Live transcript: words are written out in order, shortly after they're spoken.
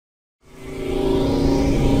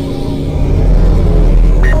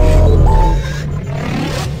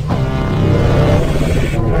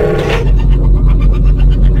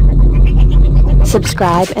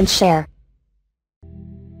subscribe and share.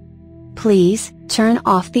 Please turn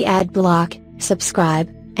off the ad block, subscribe,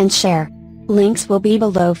 and share. Links will be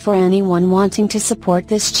below for anyone wanting to support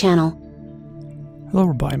this channel. Hello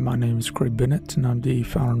everybody, my name is Craig Bennett and I'm the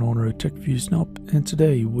founder and owner of TechReviewsNelp, and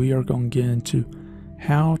today we are going to get into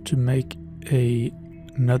how to make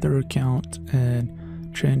another account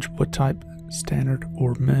and change what type, standard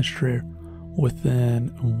or administrator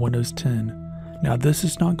within Windows 10. Now this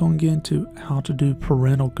is not going to get into how to do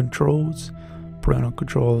parental controls. Parental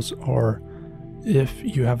controls are if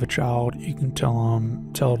you have a child, you can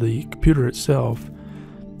tell the computer itself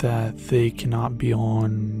that they cannot be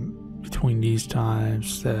on between these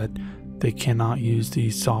times, that they cannot use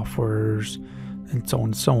these softwares, and so on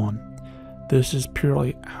and so on. This is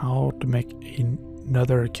purely how to make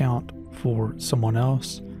another account for someone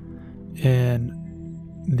else and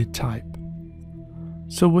the type.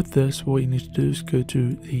 So with this, what you need to do is go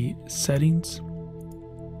to the settings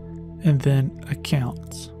and then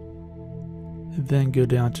accounts, and then go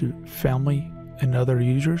down to family and other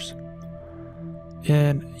users,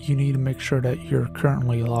 and you need to make sure that you're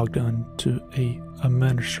currently logged on to a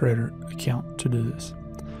administrator account to do this.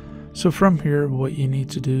 So from here, what you need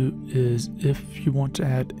to do is, if you want to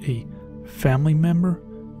add a family member,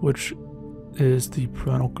 which is the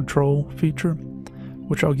parental control feature,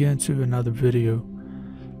 which I'll get into in another video,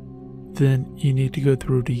 then you need to go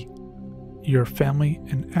through your family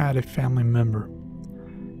and add a family member.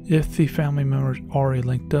 If the family member is already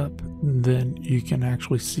linked up, then you can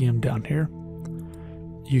actually see them down here.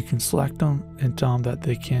 You can select them and tell them that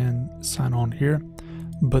they can sign on here,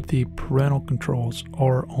 but the parental controls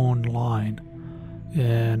are online,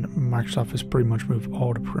 and Microsoft has pretty much moved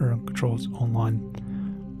all the parental controls online.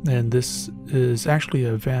 And this is actually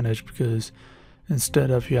an advantage, because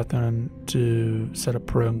instead of you have to set up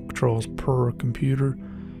parental controls per computer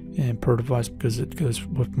and per device, because it goes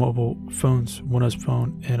with mobile phones, Windows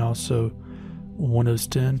Phone, and also Windows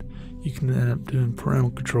 10, you can end up doing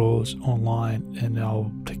parental controls online and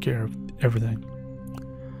they'll take care of everything.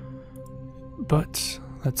 But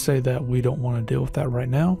let's say that we don't want to deal with that right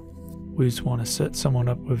now. We just want to set someone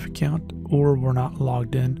up with an account, or we're not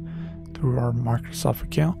logged in through our Microsoft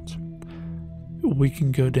account. We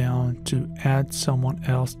can go down to add someone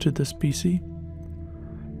else to this PC,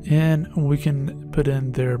 and we can put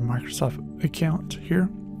in their Microsoft account here.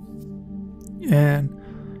 And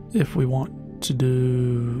if we want to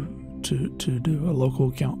do a local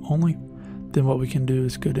account only, then what we can do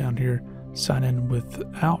is go down here, sign in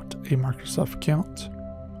without a Microsoft account,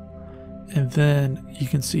 and then you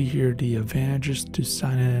can see here the advantages to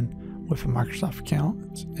sign in with a Microsoft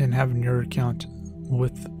account and having your account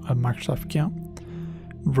with a Microsoft account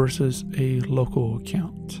versus a local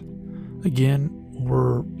account. Again,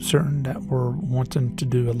 we're certain that we're wanting to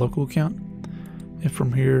do a local account, and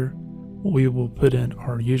from here we will put in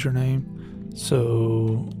our username.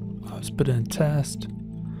 So let's put in test,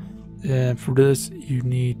 and for this you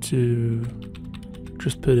need to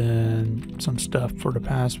just put in some stuff for the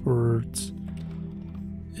passwords,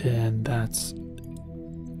 and that's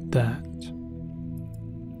that.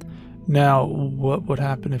 Now what would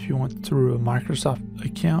happen if you went through a Microsoft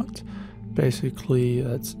account? Basically,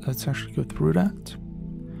 let's actually go through that.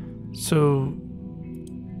 So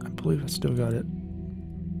I believe I still got it.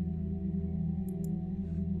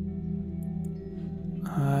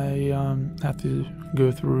 I have to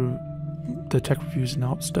go through the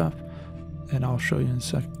TechReviewsNelp stuff, and I'll show you in a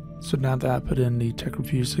second. So now that I put in the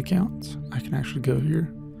TechReviews account, I can actually go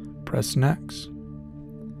here, press next,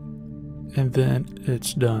 and then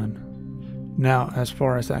it's done. Now as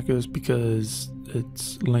far as that goes, because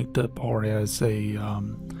it's linked up already as a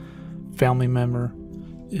family member,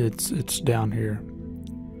 it's down here.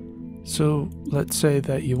 So let's say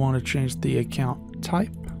that you want to change the account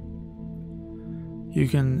type. You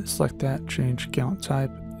can select that, change account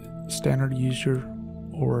type, standard user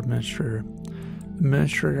or administrator.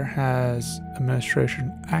 Administrator has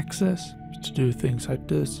administration access to do things like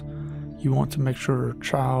this. You want to make sure a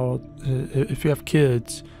child, if you have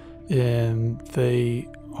kids and they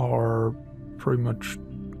are pretty much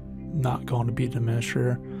not going to be an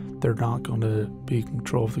administrator, they're not going to be in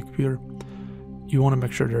control of the computer, you want to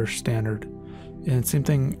make sure they're standard. And same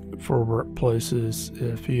thing for workplaces.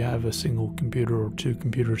 If you have a single computer or two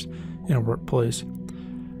computers in a workplace,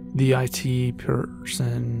 the IT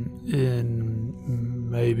person in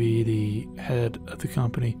maybe the head of the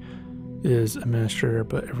company is administrator,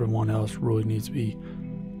 but everyone else really needs to be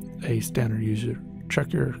a standard user.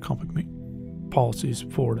 Check your company policies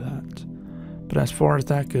for that. But as far as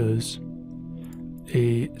that goes,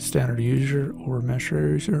 a standard user or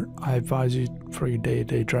administrator user, I advise you for your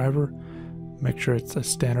day-to-day driver, make sure it's a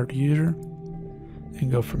standard user,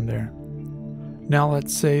 and go from there. Now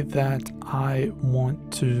let's say that I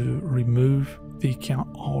want to remove the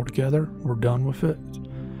account altogether. We're done with it.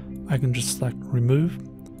 I can just select remove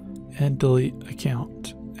and delete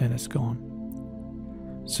account, and it's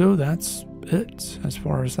gone. So that's it as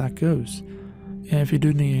far as that goes. And if you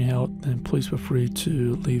do need any help, then please feel free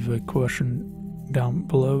to leave a question down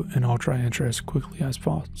below, and I'll try to answer as quickly as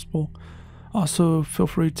possible. Also, feel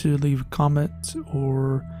free to leave a comment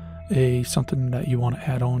or something that you want to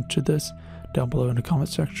add on to this down below in the comment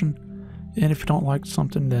section. And if you don't like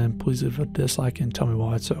something, then please leave a dislike and tell me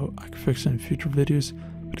why, so I can fix it in future videos.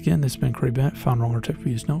 But again, this has been Craig Bennett, founder owner of Tech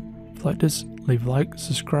Views Nope. If you like this, leave a like,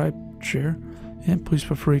 subscribe, share, and please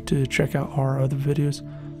feel free to check out our other videos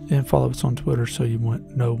and follow us on Twitter so you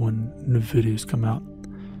won't know when new videos come out.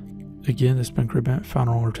 Again, this has been Craig Bennett,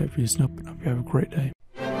 founder owner of Tech Views Nope. Hope you have a great day.